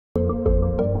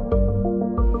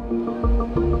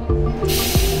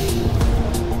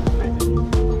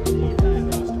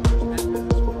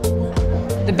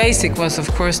basic was, of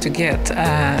course, to get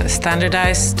a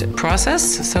standardized process,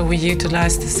 so we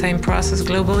utilize the same process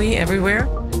globally everywhere.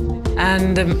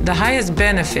 And the highest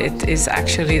benefit is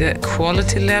actually the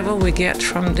quality level we get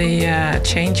from the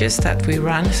changes that we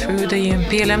run through the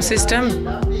PLM system,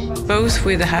 both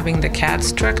with having the CAD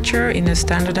structure in a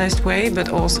standardized way, but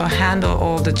also handle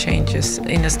all the changes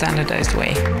in a standardized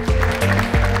way.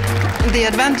 The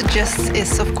advantages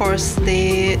is, of course,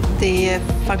 the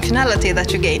functionality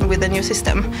that you gain with a new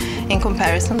system in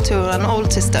comparison to an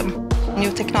old system.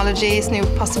 New technologies, new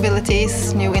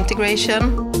possibilities, new integration.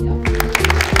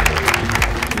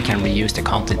 We can reuse the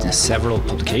content in several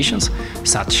publications,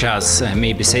 such as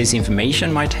maybe sales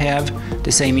information might have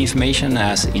the same information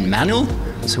as in manual,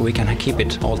 so we can keep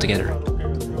it all together.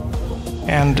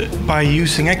 And by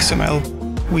using XML,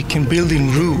 we can build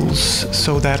in rules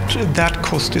so that that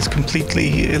cost is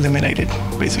completely eliminated,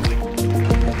 basically.